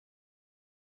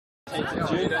15th of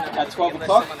June at 12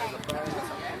 o'clock.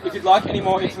 If you'd like any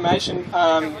more information,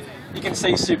 you can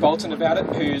see Sue Bolton about it,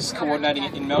 who's coordinating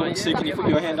it in Melbourne. Sue, can you put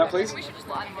your hand up, please?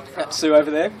 That's Sue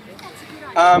over there.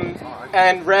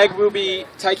 And Rag will be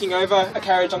taking over a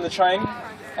carriage on the train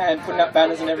and putting up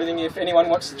banners and everything. If anyone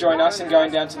wants to join us in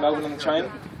going down to Melbourne on the train,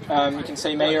 you can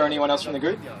see me or anyone else from the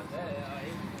group.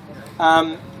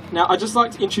 Now, I'd just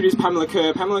like to introduce Pamela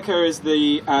Kerr. Pamela Kerr is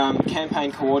the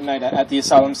campaign coordinator at the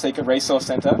Asylum Seeker Resource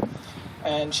Centre,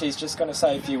 and she's just going to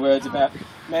say a few words about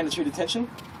mandatory detention.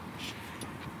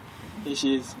 Here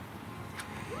she is.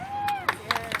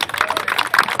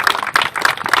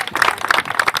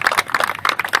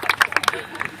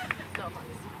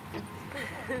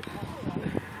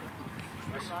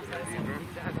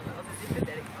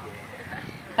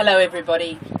 Hello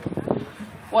everybody.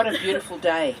 What a beautiful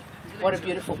day. What a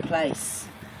beautiful place.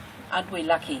 Aren't we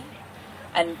lucky?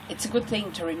 And it's a good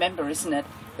thing to remember, isn't it,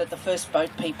 that the first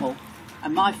boat people,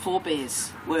 and my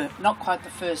forebears were not quite the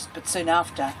first, but soon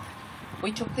after,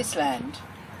 we took this land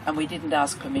and we didn't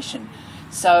ask permission.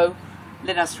 So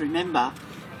let us remember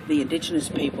the Indigenous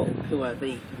people who are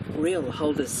the real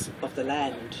holders of the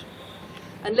land.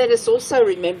 And let us also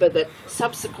remember that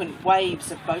subsequent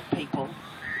waves of boat people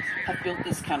have built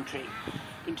this country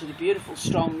into the beautiful,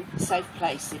 strong, safe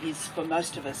place it is for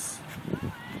most of us.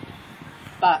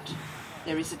 But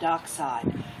there is a dark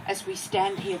side. As we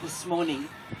stand here this morning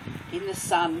in the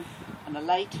sun on a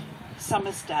late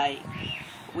summer's day,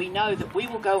 we know that we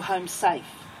will go home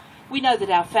safe. We know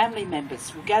that our family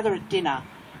members will gather at dinner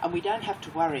and we don't have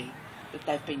to worry that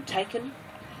they've been taken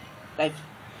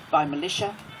by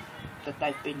militia, that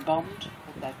they've been bombed,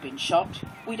 that they've been shot.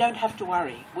 We don't have to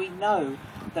worry. We know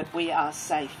that we are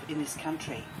safe in this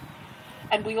country.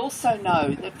 And we also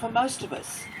know that for most of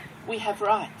us, we have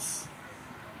rights.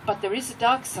 But there is a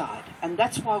dark side, and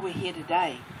that's why we're here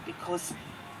today, because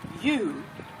you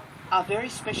are very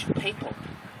special people.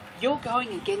 You're going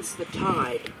against the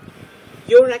tide.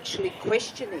 You're actually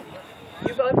questioning.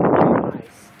 You've opened your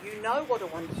eyes. You know what a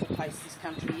wonderful place this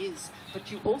country is,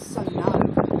 but you also know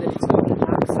that it's got a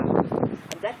dark side.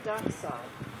 And that dark side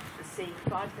is seeing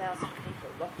 5,000 people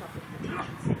locked up in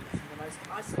detention centres in the most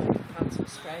isolated parts of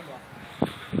Australia.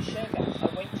 In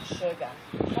Sherga, I went to Sherga,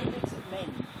 hundreds of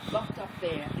men locked up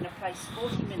there in a place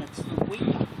 40 minutes from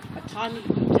Weipa, a tiny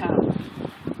little town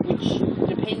which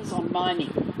depends on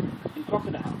mining and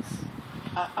crocodiles.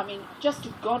 I mean, just a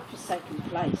godforsaken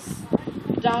place.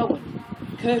 Darwin,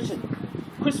 Curtin,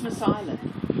 Christmas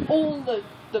Island, all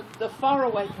the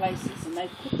faraway places, and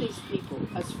they've put these people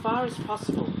as far as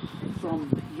possible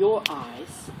from your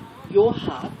eyes, your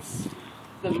hearts,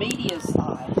 the media's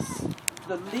eyes,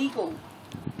 the legal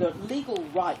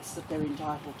rights that they're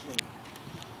entitled to.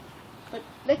 But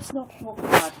let's not talk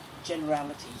about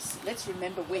generalities. Let's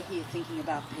remember we're here thinking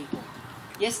about people.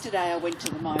 Yesterday I went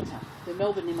to the MITA, the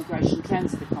Melbourne Immigration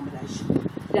Transit Accommodation,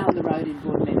 down the road in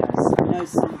Broadmeadows. I know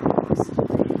some guys.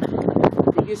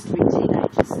 There used to be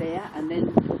teenagers there, and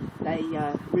then they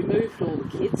removed all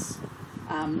the kids.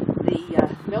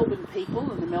 The Melbourne people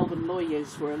and the Melbourne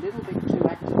lawyers were a little bit too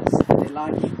activist for their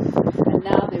liking, and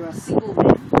now there are single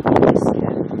men in this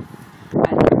camp,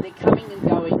 and they're coming and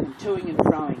going and toing and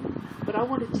froing. But I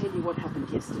want to tell you what happened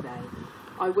yesterday.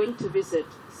 I went to visit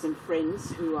some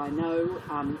friends who I know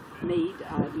need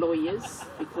lawyers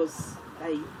because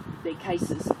their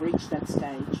cases have reached that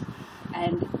stage,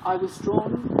 and I was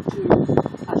drawn to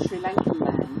a Sri Lankan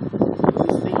man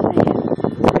who's been there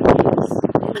for 3 years,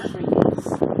 nearly 3 years.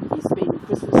 He's been in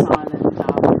Christmas Island,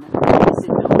 Darwin, and he's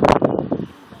in Melbourne.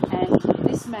 And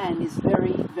this man is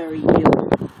very, very ill.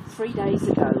 3 days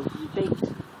ago, he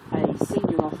begged a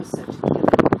senior officer to kill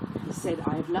him. He said,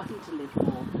 "I have nothing to live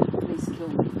for, please kill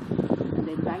me," and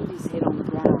then banged his head on the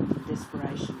ground in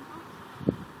desperation.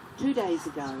 2 days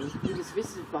ago, he was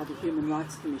visited by the Human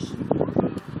Rights Commission.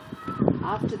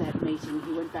 After that meeting,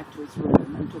 he went back to his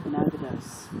room and took an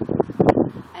overdose.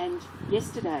 And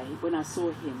yesterday, when I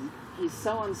saw him, he's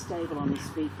so unstable on his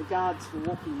feet, the guards were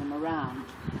walking him around.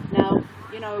 Now,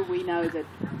 you know, we know that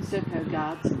Serco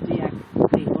guards and DIAC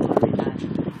people are in a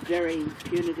very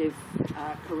punitive,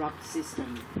 corrupt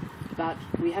system. But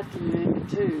we have to remember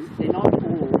too, they're not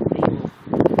all evil.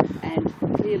 And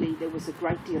clearly there was a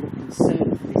great deal of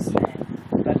concern for this man,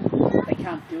 but they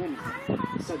can't do anything,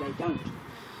 so they don't.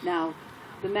 Now,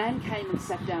 the man came and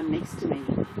sat down next to me,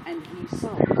 and he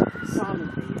sobbed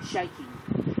silently, shaking.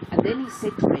 And then he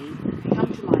said to me,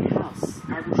 "Come to my house,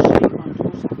 I will show you my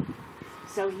daughter."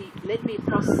 So he led me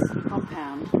across the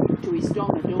compound to his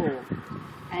dormer door,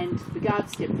 and the guard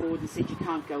stepped forward and said, "You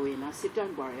can't go in." I said,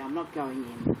 "Don't worry, I'm not going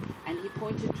in." And he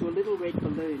pointed to a little red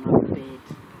balloon on the bed,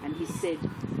 and he said,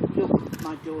 "Look,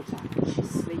 my daughter, she's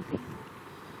sleeping."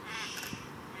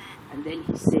 And then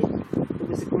he said, there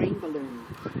was a green balloon.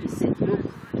 He said, "Look,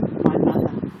 my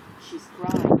mother, she's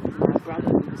crying for my brother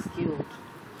who was killed.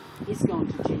 He's gone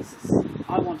to Jesus.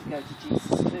 I want to go to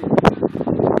Jesus too."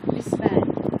 This man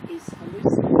is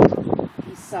hallucinating.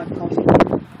 He's psychotic.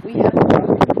 We have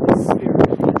broken the spirit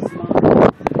of his mind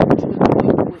to the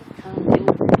point where he can't deal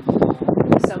with it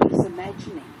anymore. So he's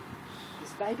imagining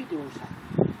his baby daughter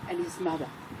and his mother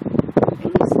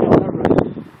in his dollar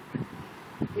room.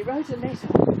 He wrote a letter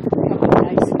a couple of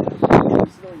days ago to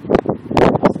his lawyer.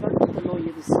 I spoke with the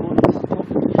lawyer this morning. I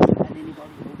probably don't know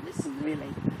anybody who will listen,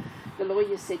 really. The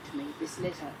lawyer said to me, "This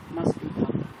letter must be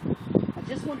public." I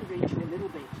just want to read you a little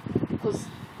bit, because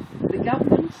the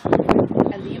government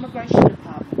and the immigration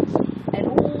department and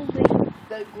all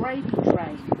the gravy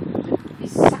train that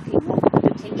is sucking on the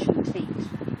detention teat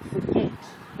forget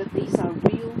that these are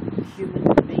real human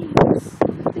beings.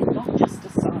 They're not just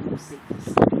asylum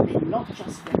seekers. They're not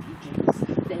just refugees.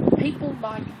 They're people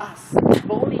like us,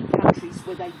 born in countries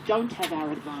where they don't have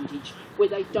our advantage, where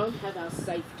they don't have our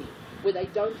safety, where they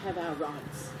don't have our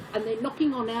rights. And they're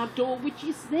knocking on our door, which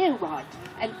is their right,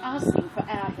 and asking for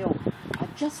our help. I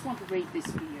just want to read this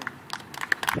for you.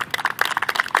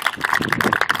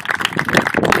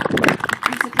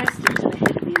 He's addressed it to the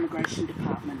head of the Immigration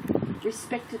Department.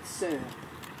 "Respected Sir,"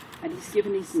 and he's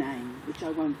given his name, which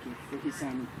I won't give for his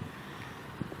own.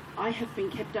 "I have been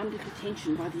kept under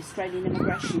detention by the Australian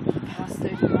Immigration for the past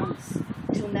 30 months.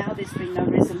 Till now there's been no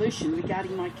resolution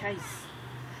regarding my case.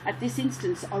 At this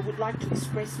instance, I would like to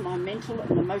express my mental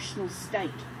and emotional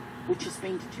state, which has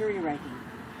been deteriorating.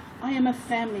 I am a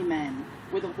family man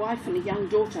with a wife and a young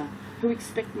daughter who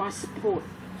expect my support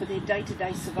for their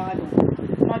day-to-day survival.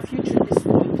 My future at this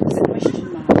point is a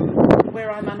question mark,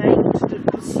 where I'm unable to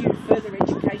pursue further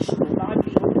education or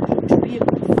livelihood, to be a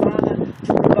good father,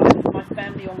 to provide for my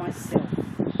family or myself."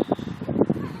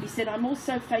 He said, "I'm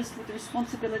also faced with the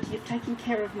responsibility of taking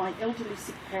care of my elderly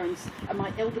sick parents and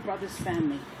my elder brother's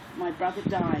family. My brother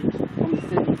died on the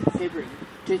 30th of February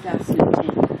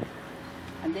 2010.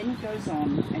 And then he goes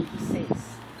on and he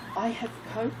says, "I have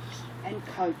coped,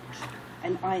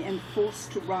 and I am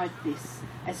forced to write this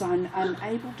as I'm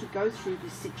unable to go through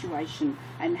this situation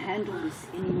and handle this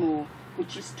anymore,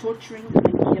 which is torturing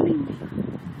and killing me.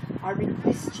 I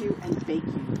request you and beg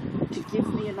you to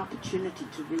give me an opportunity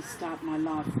to restart my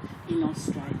life in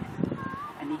Australia."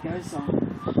 And he goes on,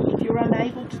 "If you're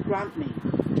unable to grant me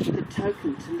the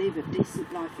token to live a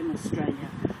decent life in Australia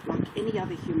like any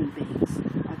other human beings,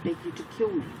 I beg you to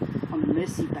kill me on a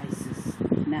mercy basis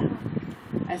now.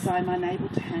 As I am unable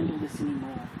to handle this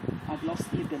anymore, I've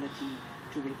lost the ability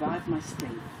to revive my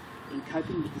strength in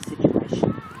coping with the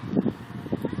situation."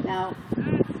 Now,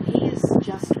 he is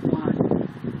just one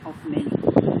of many.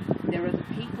 There are the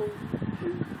people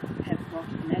who have got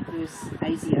an adverse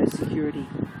ASIO security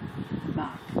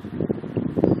mark.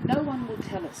 No one will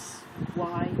tell us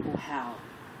why or how,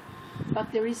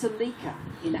 but there is a leaker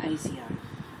in ASIO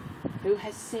who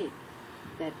has said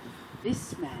that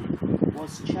this man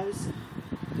was chosen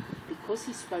because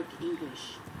he spoke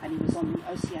English and he was on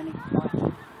the oceanic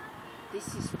flight.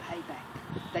 This is payback.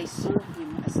 They saw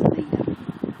him as a leader.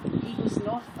 He was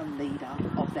not a leader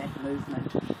of that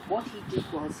movement. What he did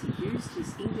was he used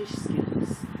his English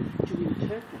skills to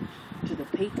interpret to the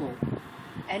people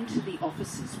and to the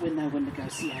officers when they were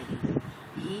negotiating.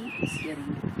 He is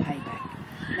getting payback.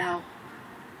 Now,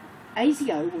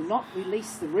 ASIO will not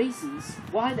release the reasons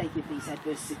why they give these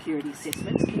adverse security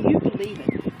assessments. Can you believe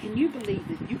it? Can you believe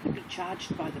that you could be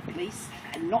charged by the police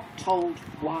and not told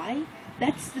why?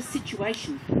 That's the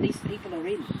situation these people are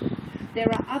in.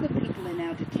 There are other people in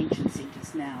our detention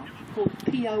centres now called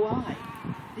POI.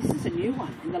 This is a new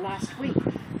one in the last week.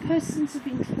 Persons of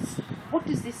interest. What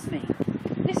does this mean?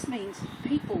 This means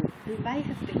people who may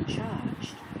have been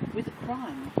charged with a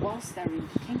crime whilst they're in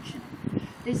detention.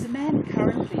 There's a man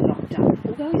currently locked up,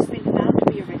 although he's been found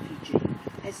to be a refugee,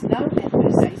 has no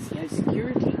adverse ASIO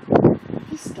security.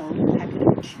 He stole a packet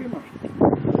of turmeric.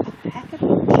 A packet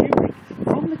of turmeric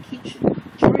from the kitchen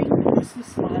during the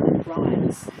Christmas Island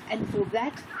riots, and for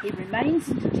that he remains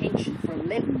in detention for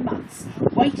 11 months,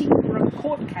 waiting for a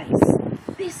court case.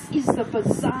 This is the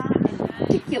bizarre and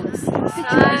ridiculous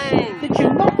situation that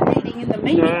you're not reading in the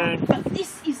media, but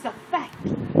this is the fact.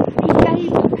 He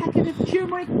gave a packet of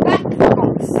turmeric back, for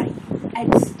God's sake,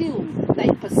 and still they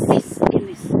persist in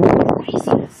this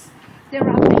craziness. There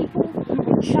are people who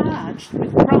were charged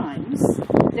with crimes.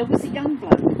 There was a young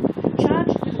bloke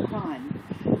charged with a crime,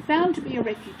 found to be a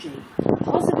refugee,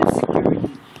 positive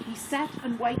security. He sat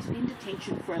and waited in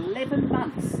detention for 11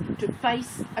 months to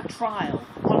face a trial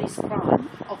on his crime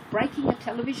of breaking a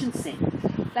television set.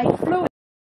 They flew